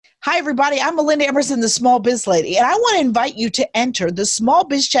Hi, everybody. I'm Melinda Emerson, the Small Biz Lady, and I want to invite you to enter the Small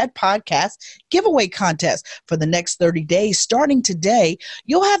Biz Chat Podcast giveaway contest for the next 30 days. Starting today,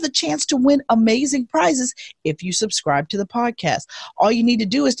 you'll have the chance to win amazing prizes if you subscribe to the podcast. All you need to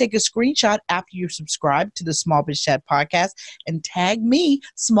do is take a screenshot after you subscribe to the Small Biz Chat Podcast and tag me,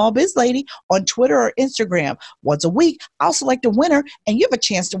 Small Biz Lady, on Twitter or Instagram. Once a week, I'll select a winner, and you have a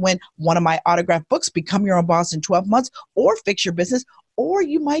chance to win one of my autographed books, Become Your Own Boss in 12 Months, or Fix Your Business. Or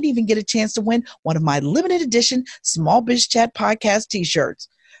you might even get a chance to win one of my limited edition Small Biz Chat Podcast t-shirts.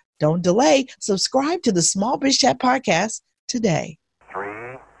 Don't delay. Subscribe to the Small Biz Chat Podcast today. 3,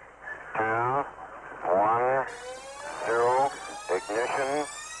 2, 1, 0, ignition,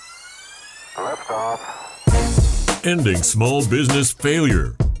 liftoff. Ending small business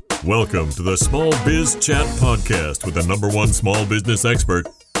failure. Welcome to the Small Biz Chat Podcast with the #1 small business expert,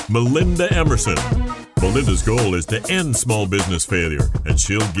 Melinda Emerson. Melinda's goal is to end small business failure, and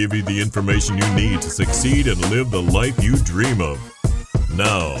she'll give you the information you need to succeed and live the life you dream of.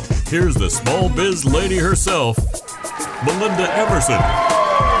 Now, here's the Small Biz Lady herself, Melinda Emerson.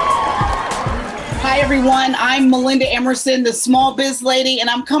 Hi, everyone. I'm Melinda Emerson, the Small Biz Lady, and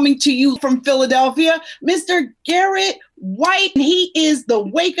I'm coming to you from Philadelphia. Mr. Garrett White, he is the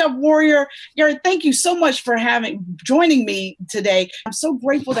Wake Up Warrior. Garrett, thank you so much for joining me today. I'm so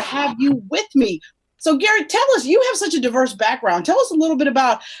grateful to have you with me. So, Garrett, tell us, you have such a diverse background. Tell us a little bit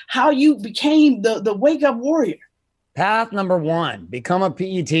about how you became the Wake Up Warrior. Path number 1, become a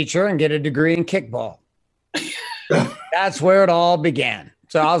PE teacher and get a degree in kickball. That's where it all began.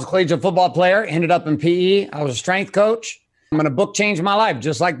 So I was a collegiate football player, ended up in PE. I was a strength coach. I'm going to book changed my life,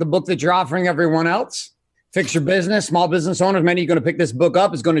 just like the book that you're offering everyone else. Fix Your Business. Small business owners, many of you are going to pick this book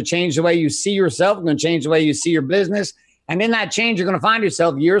up. It's going to change the way you see yourself. It's going to change the way you see your business. And in that change, you're going to find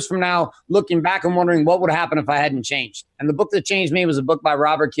yourself years from now looking back and wondering what would happen if I hadn't changed. And the book that changed me was a book by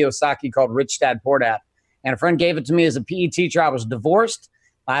Robert Kiyosaki called Rich Dad Poor Dad. And a friend gave it to me as a PE teacher. I was divorced.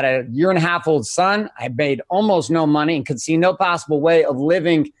 I had a 1.5-year-old son. I made almost no money and could see no possible way of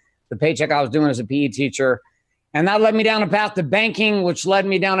living the paycheck I was doing as a PE teacher. And that led me down a path to banking, which led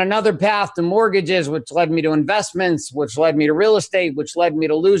me down another path to mortgages, which led me to investments, which led me to real estate, which led me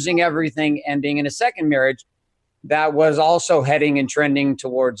to losing everything, ending in a second marriage that was also heading and trending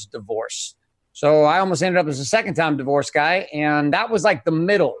towards divorce. So I almost ended up as a second-time divorce guy. And that was like the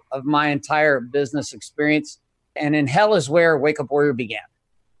middle of my entire business experience. And in hell is where Wake Up Warrior began.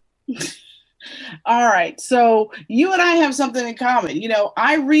 All right. So you and I have something in common. You know,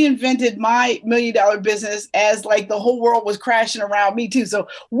 I reinvented my $1 million business as like the whole world was crashing around me too. So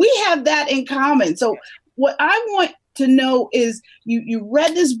we have that in common. So what I want to know is you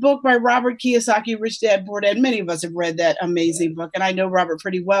read this book by Robert Kiyosaki, Rich Dad Poor Dad. Many of us have read that amazing book, and I know Robert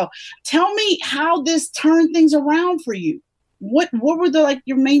pretty well. Tell me how this turned things around for you. What were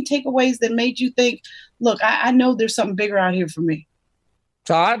your main takeaways that made you think, look, I know there's something bigger out here for me?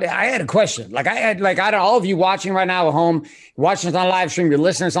 So I had a question. I had all of you watching right now at home, watching us on live stream, you're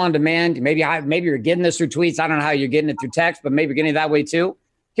listening to us on demand. Maybe you're getting this through tweets. I don't know how you're getting it through text, but maybe you're getting it that way too.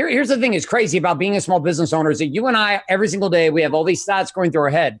 Here's the thing that's crazy about being a small business owner is that you and I, every single day, we have all these thoughts going through our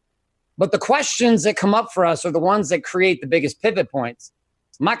head. But the questions that come up for us are the ones that create the biggest pivot points.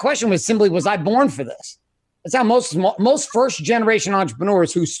 My question was simply, was I born for this? That's how most first generation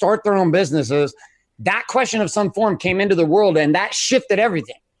entrepreneurs who start their own businesses, that question of some form came into the world, and that shifted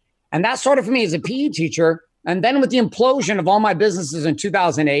everything. And that started for me as a PE teacher. And then with the implosion of all my businesses in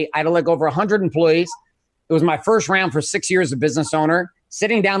 2008, I had to let go over 100 employees. It was my first round for 6 years as a business owner,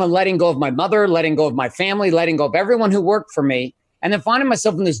 sitting down and letting go of my mother, letting go of my family, letting go of everyone who worked for me. And then finding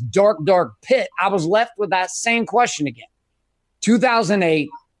myself in this dark, dark pit, I was left with that same question again. 2008,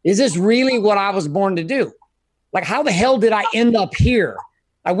 is this really what I was born to do? Like, how the hell did I end up here?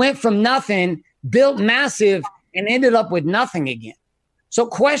 I went from nothing, built massive, and ended up with nothing again. So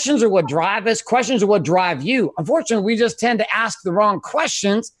questions are what drive us. Questions are what drive you. Unfortunately, we just tend to ask the wrong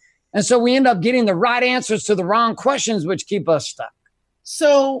questions. And so we end up getting the right answers to the wrong questions, which keep us stuck.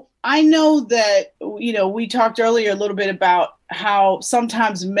 So I know that, we talked earlier a little bit about how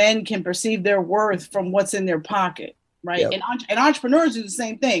sometimes men can perceive their worth from what's in their pocket, right? Yep. And entrepreneurs do the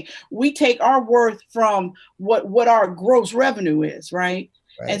same thing. We take our worth from what our gross revenue is, right?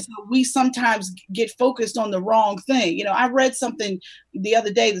 And so we sometimes get focused on the wrong thing. I read something the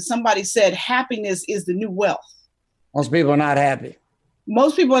other day that somebody said happiness is the new wealth. Most people are not happy.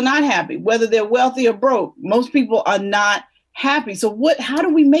 Most people are not happy, whether they're wealthy or broke. Most people are not happy. So how do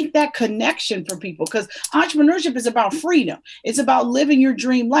we make that connection for people? Because entrepreneurship is about freedom. It's about living your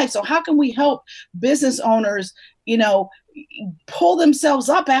dream life. So how can we help business owners, pull themselves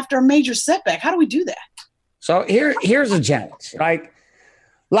up after a major setback? How do we do that? So here's a challenge.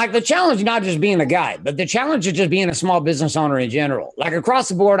 Like the challenge is not just being a guy, but the challenge is just being a small business owner in general. Like across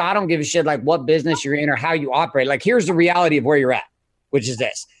the board, I don't give a shit like what business you're in or how you operate. Like here's the reality of where you're at, which is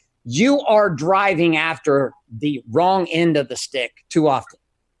this. You are driving after the wrong end of the stick too often.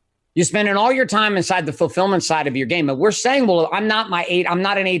 You're spending all your time inside the fulfillment side of your game. And we're saying, well, I'm not an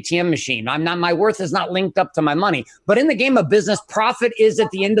ATM machine. My worth is not linked up to my money. But in the game of business, profit is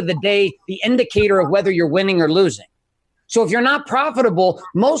at the end of the day, the indicator of whether you're winning or losing. So if you're not profitable,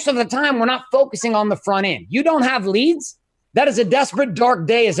 most of the time, we're not focusing on the front end. You don't have leads. That is a desperate, dark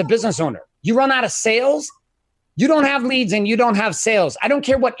day as a business owner. You run out of sales. You don't have leads and you don't have sales. I don't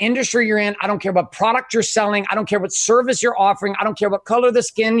care what industry you're in. I don't care what product you're selling. I don't care what service you're offering. I don't care what color of the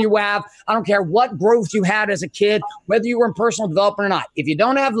skin you have. I don't care what growth you had as a kid, whether you were in personal development or not. If you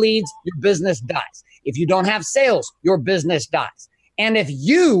don't have leads, your business dies. If you don't have sales, your business dies. And if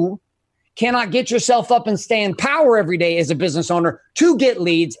you cannot get yourself up and stay in power every day as a business owner to get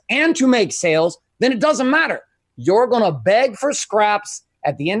leads and to make sales, then it doesn't matter. You're going to beg for scraps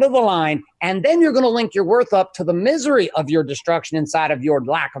at the end of the line, and then you're going to link your worth up to the misery of your destruction inside of your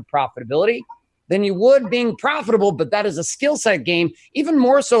lack of profitability than you would being profitable. But that is a skill set game, even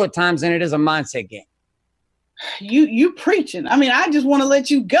more so at times than it is a mindset game. You preaching. I mean, I just want to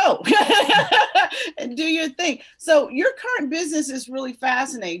let you go and do your thing. So your current business is really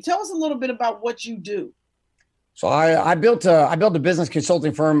fascinating. Tell us a little bit about what you do. So I built a business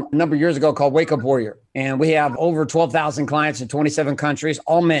consulting firm a number of years ago called Wake Up Warrior. And we have over 12,000 clients in 27 countries,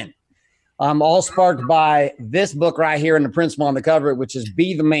 all men, all sparked by this book right here and the principle on the cover, which is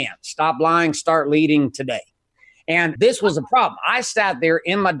Be the Man. Stop lying, start leading today. And this was a problem. I sat there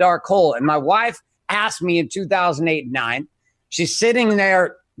in my dark hole and my wife asked me in 2008 and 9, she's sitting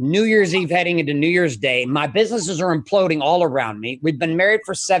there New Year's Eve heading into New Year's Day. My businesses are imploding all around me. We've been married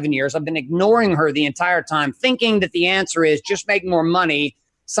for 7 years. I've been ignoring her the entire time, thinking that the answer is just make more money.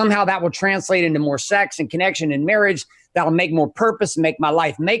 Somehow that will translate into more sex and connection and marriage. That'll make more purpose and make my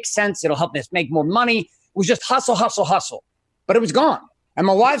life make sense. It'll help us make more money. It was just hustle, hustle, hustle. But it was gone. And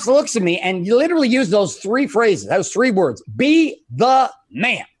my wife looks at me and you literally use those three phrases, those three words, be the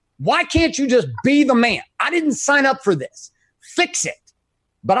man. Why can't you just be the man? I didn't sign up for this. Fix it.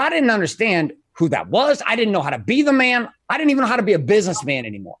 But I didn't understand who that was. I didn't know how to be the man. I didn't even know how to be a businessman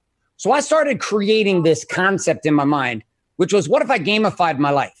anymore. So I started creating this concept in my mind, which was, what if I gamified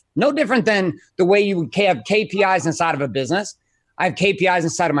my life? No different than the way you would have KPIs inside of a business. I have KPIs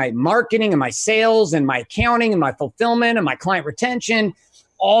inside of my marketing and my sales and my accounting and my fulfillment and my client retention.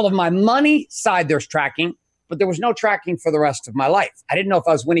 All of my money side there's tracking, but there was no tracking for the rest of my life. I didn't know if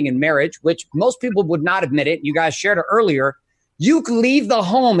I was winning in marriage, which most people would not admit it. You guys shared it earlier. You can leave the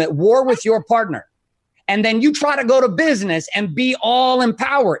home at war with your partner, and then you try to go to business and be all in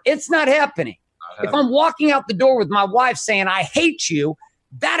power. It's not happening. If I'm walking out the door with my wife saying, I hate you,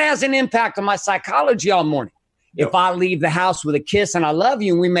 that has an impact on my psychology all morning. Yep. If I leave the house with a kiss and I love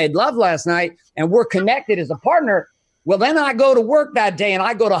you and we made love last night and we're connected as a partner, well, then I go to work that day and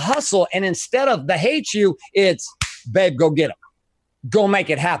I go to hustle. And instead of the hate you, it's, babe, go get them. Go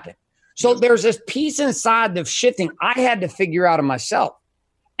make it happen. So there's this piece inside of shifting I had to figure out of myself.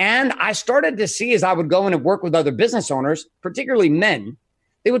 And I started to see as I would go in and work with other business owners, particularly men,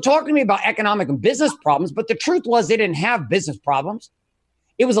 they would talk to me about economic and business problems. But the truth was they didn't have business problems.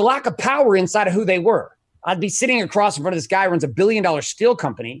 It was a lack of power inside of who they were. I'd be sitting across in front of this guy who runs $1 billion steel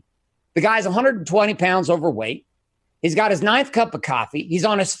company. The guy's 120 pounds overweight. He's got his 9th cup of coffee. He's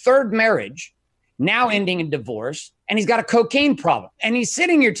on his 3rd marriage, now ending in divorce, and he's got a cocaine problem. And he's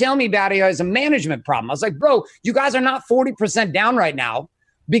sitting here telling me about it as a management problem. I was like, bro, you guys are not 40% down right now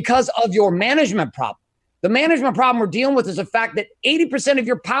because of your management problem. The management problem we're dealing with is the fact that 80% of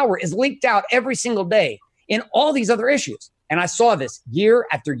your power is leaked out every single day in all these other issues. And I saw this year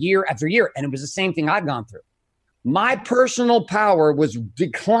after year after year, and it was the same thing I'd gone through. My personal power was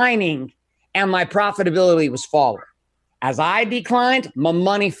declining and my profitability was falling. As I declined, my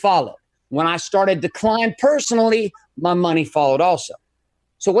money followed. When I started to decline personally, my money followed also.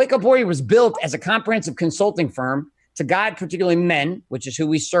 So Wake Up Warrior was built as a comprehensive consulting firm to guide particularly men, which is who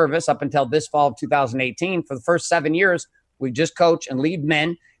we service up until this fall of 2018. For the first 7 years, we just coach and lead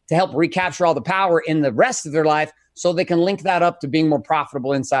men to help recapture all the power in the rest of their life so they can link that up to being more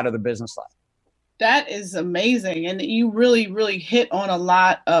profitable inside of their business life. That is amazing. And you really, really hit on a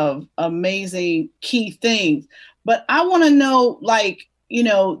lot of amazing key things. But I want to know, like, you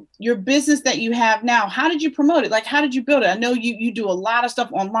know, your business that you have now, how did you promote it? Like, how did you build it? I know you do a lot of stuff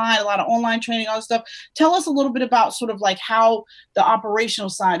online, a lot of online training, all this stuff. Tell us a little bit about sort of like how the operational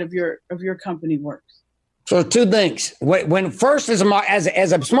side of your company works. So 2 things. When first, as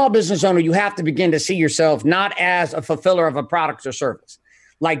a small business owner, you have to begin to see yourself not as a fulfiller of a product or service.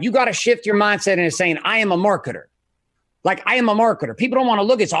 Like, you got to shift your mindset into saying, I am a marketer. Like, I am a marketer. People don't want to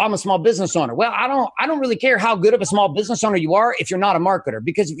look at, so I'm a small business owner. Well, I don't really care how good of a small business owner you are if you're not a marketer.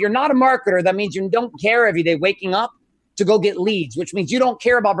 Because if you're not a marketer, that means you don't care every day waking up to go get leads, which means you don't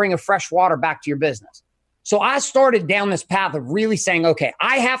care about bringing fresh water back to your business. So I started down this path of really saying, okay,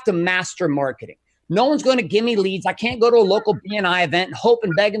 I have to master marketing. No one's going to give me leads. I can't go to a local BNI event and hope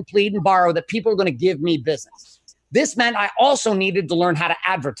and beg and plead and borrow that people are going to give me business. This meant I also needed to learn how to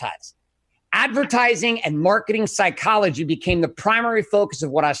advertise. Advertising and marketing psychology became the primary focus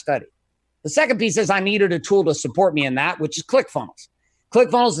of what I studied. The second piece is I needed a tool to support me in that, which is ClickFunnels.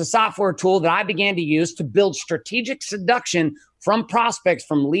 ClickFunnels is a software tool that I began to use to build strategic seduction from prospects,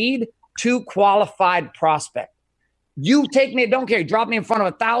 from lead to qualified prospect. You take me, don't care, drop me in front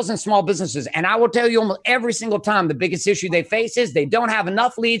of 1,000 small businesses, and I will tell you almost every single time the biggest issue they face is they don't have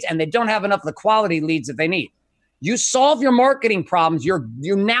enough leads and they don't have enough of the quality leads that they need. You solve your marketing problems, you're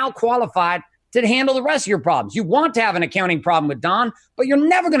now qualified to handle the rest of your problems. You want to have an accounting problem with Don, but you're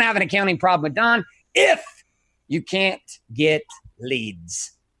never going to have an accounting problem with Don if you can't get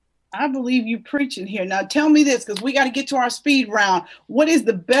leads. I believe you preaching here. Now tell me this, because we got to get to our speed round. What is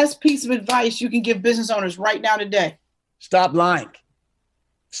the best piece of advice you can give business owners right now today? Stop lying.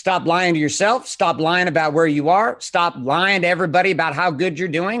 Stop lying to yourself. Stop lying about where you are. Stop lying to everybody about how good you're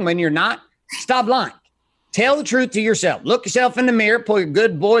doing when you're not. Stop lying. Tell the truth to yourself. Look yourself in the mirror, pull your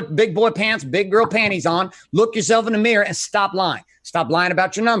good boy, big boy pants, big girl panties on. Look yourself in the mirror and stop lying. Stop lying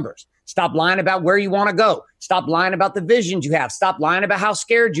about your numbers. Stop lying about where you want to go. Stop lying about the visions you have. Stop lying about how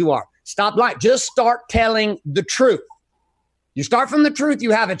scared you are. Stop lying. Just start telling the truth. You start from the truth,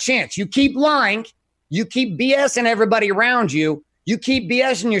 you have a chance. You keep lying, you keep BSing everybody around you, you keep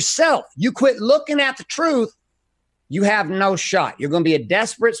BSing yourself. You quit looking at the truth, you have no shot. You're going to be a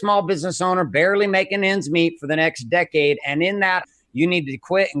desperate small business owner, barely making ends meet for the next decade. And in that, you need to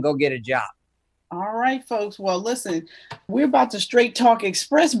quit and go get a job. All right, folks. Well, listen, we're about to straight talk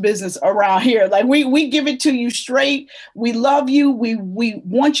express business around here. Like we give it to you straight. We love you. We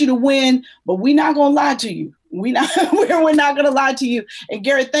want you to win, but we're not going to lie to you. We're not going to lie to you. And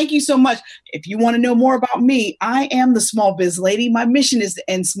Garrett, thank you so much. If you want to know more about me, I am the Small Biz Lady. My mission is to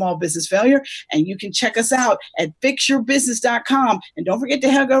end small business failure. And you can check us out at fixyourbusiness.com. And don't forget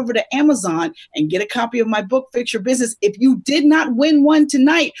to head over to Amazon and get a copy of my book, Fix Your Business. If you did not win one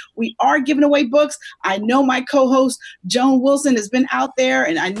tonight, we are giving away books. I know my co-host, Joan Wilson, has been out there.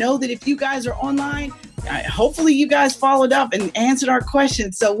 And I know that if you guys are online, hopefully you guys followed up and answered our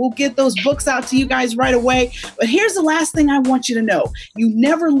questions. So we'll get those books out to you guys right away. But here's the last thing I want you to know. You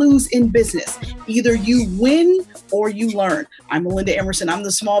never lose in business. Either you win or you learn. I'm Melinda Emerson. I'm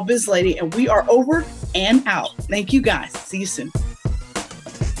the Small Biz Lady, and we are over and out. Thank you guys. See you soon.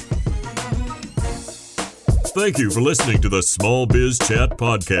 Thank you for listening to the Small Biz Chat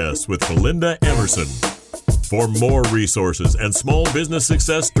podcast with Melinda Emerson. For more resources and small business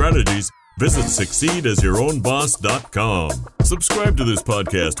success strategies, visit succeedasyourownboss.com. Subscribe to this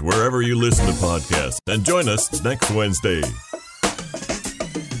podcast wherever you listen to podcasts and join us next Wednesday.